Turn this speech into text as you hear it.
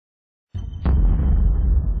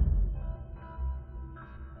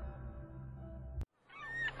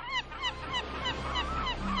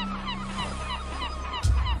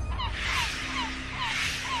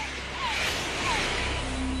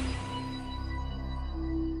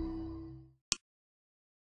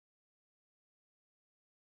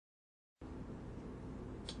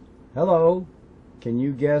Hello, can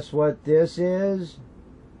you guess what this is?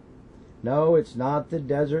 No, it's not the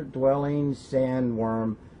desert-dwelling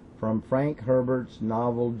sandworm from Frank Herbert's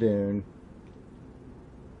novel Dune.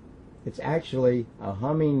 It's actually a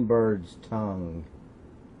hummingbird's tongue.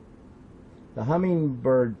 The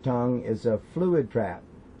hummingbird tongue is a fluid trap,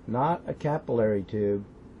 not a capillary tube.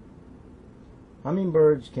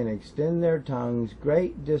 Hummingbirds can extend their tongues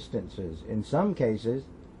great distances, in some cases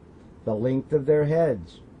the length of their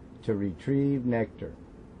heads, to retrieve nectar.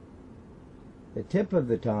 The tip of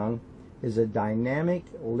the tongue is a dynamic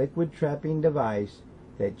liquid trapping device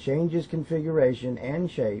that changes configuration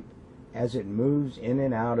and shape as it moves in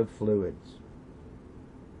and out of fluids.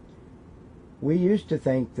 We used to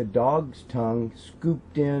think the dog's tongue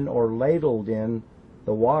scooped in or ladled in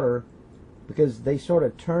the water because they sort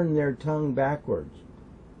of turn their tongue backwards.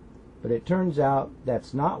 But it turns out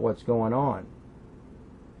that's not what's going on.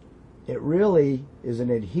 It really is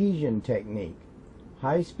an adhesion technique.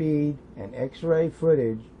 High-speed and X-ray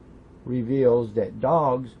footage reveals that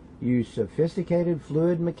dogs use sophisticated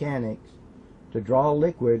fluid mechanics to draw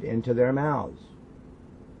liquid into their mouths.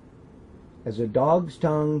 As a dog's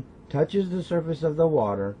tongue touches the surface of the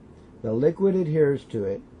water, the liquid adheres to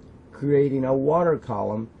it, creating a water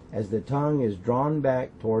column as the tongue is drawn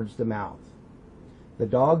back towards the mouth. The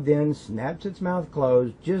dog then snaps its mouth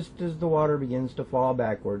closed just as the water begins to fall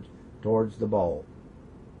backwards towards the bowl.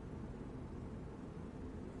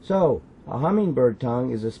 So, a hummingbird tongue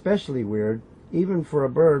is especially weird, even for a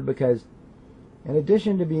bird, because in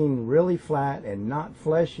addition to being really flat and not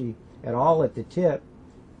fleshy at all at the tip,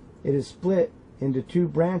 it is split into two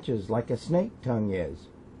branches like a snake tongue is.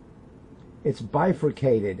 It's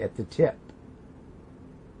bifurcated at the tip.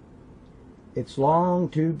 Its long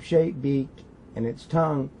tube-shaped beak and its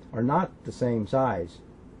tongue are not the same size.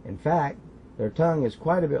 In fact, their tongue is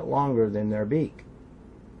quite a bit longer than their beak.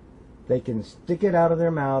 They can stick it out of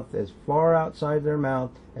their mouth as far outside their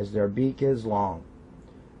mouth as their beak is long.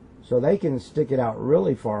 So they can stick it out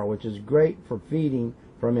really far, which is great for feeding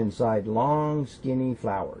from inside long, skinny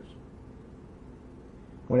flowers.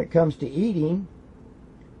 When it comes to eating,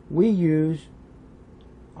 we use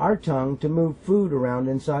our tongue to move food around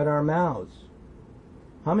inside our mouths.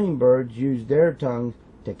 Hummingbirds use their tongues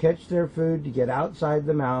to catch their food, to get outside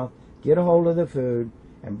the mouth, get a hold of the food,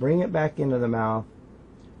 and bring it back into the mouth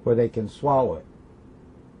where they can swallow it.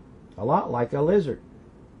 A lot like a lizard.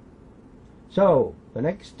 So, the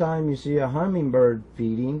next time you see a hummingbird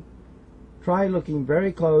feeding, try looking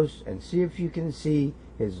very close and see if you can see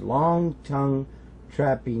his long tongue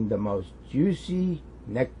trapping the most juicy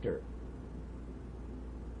nectar.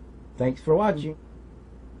 Thanks for watching.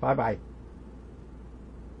 Bye-bye.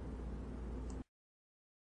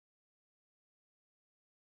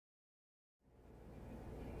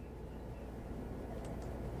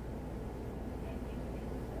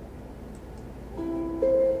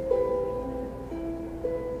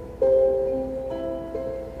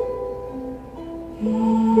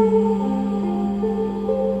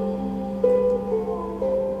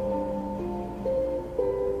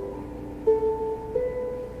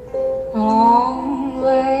 Long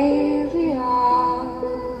lay the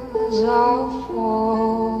hours of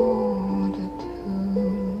fortitude.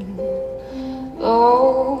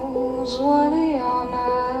 Those were the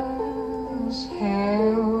honors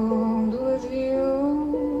held with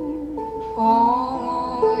you,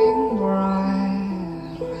 falling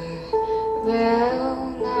brightly. They'll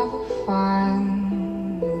never find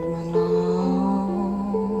me now.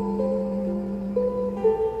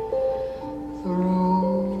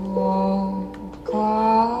 Through old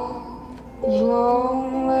clouds,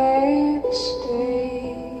 long lake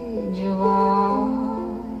stage of our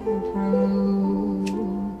prelude,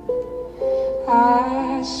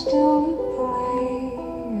 I still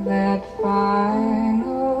play that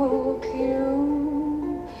final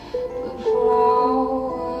cue. The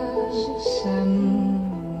flowers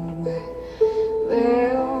send me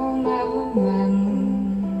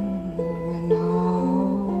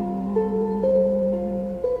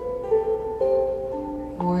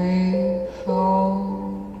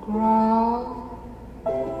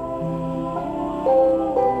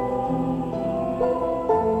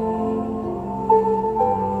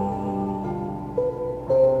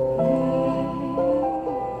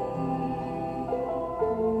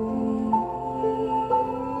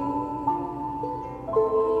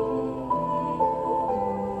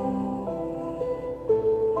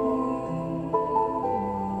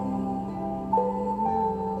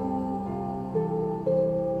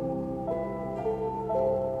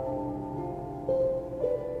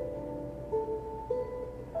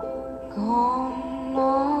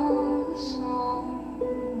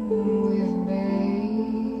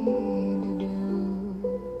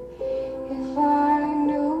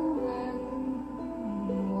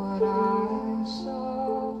but I